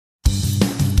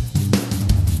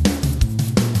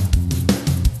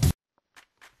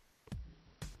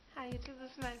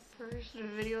first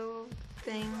video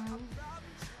thing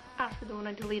after the one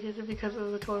I deleted it because it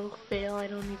was a total fail. I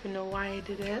don't even know why I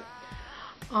did it.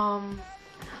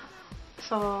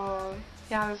 So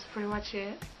yeah, that's pretty much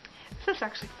it. This is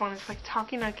actually fun. It's like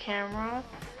talking to a camera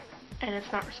and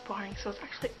it's not responding, so it's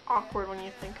actually awkward when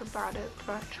you think about it,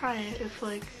 but try it. It's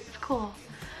cool.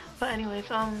 But anyways,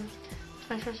 it's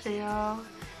my first video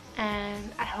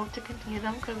and I hope to continue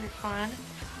them because they're fun,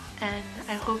 and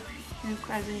I hope you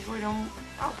guys enjoyed them.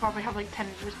 I'll probably have like 10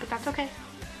 views, but that's okay.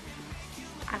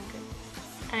 I'm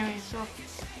good. Anyway, so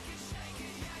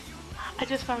I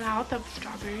just found out that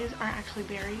strawberries aren't actually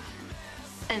berries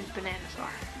and bananas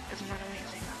are. Isn't that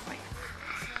amazing?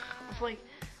 It's like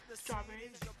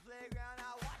strawberries. It's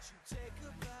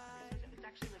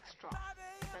actually like straw.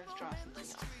 And straw is something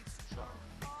else. So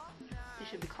they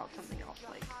should be called something else,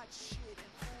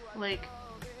 like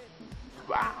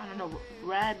I don't know,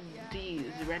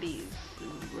 reddies.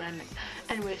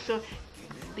 Anyway, so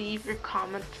leave your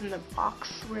comments in the box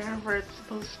wherever it's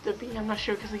supposed to be. I'm not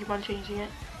sure because I keep on changing it.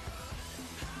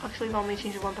 Actually, I've only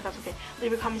changed it one, but that's okay.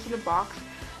 Leave your comments in the box,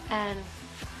 and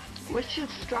what should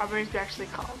strawberries be actually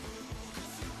called?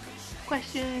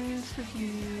 Questions if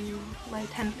you, my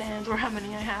 10 fans, or how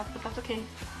many I have, but that's okay.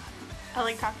 I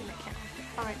like talking to camera.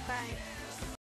 Alright, bye.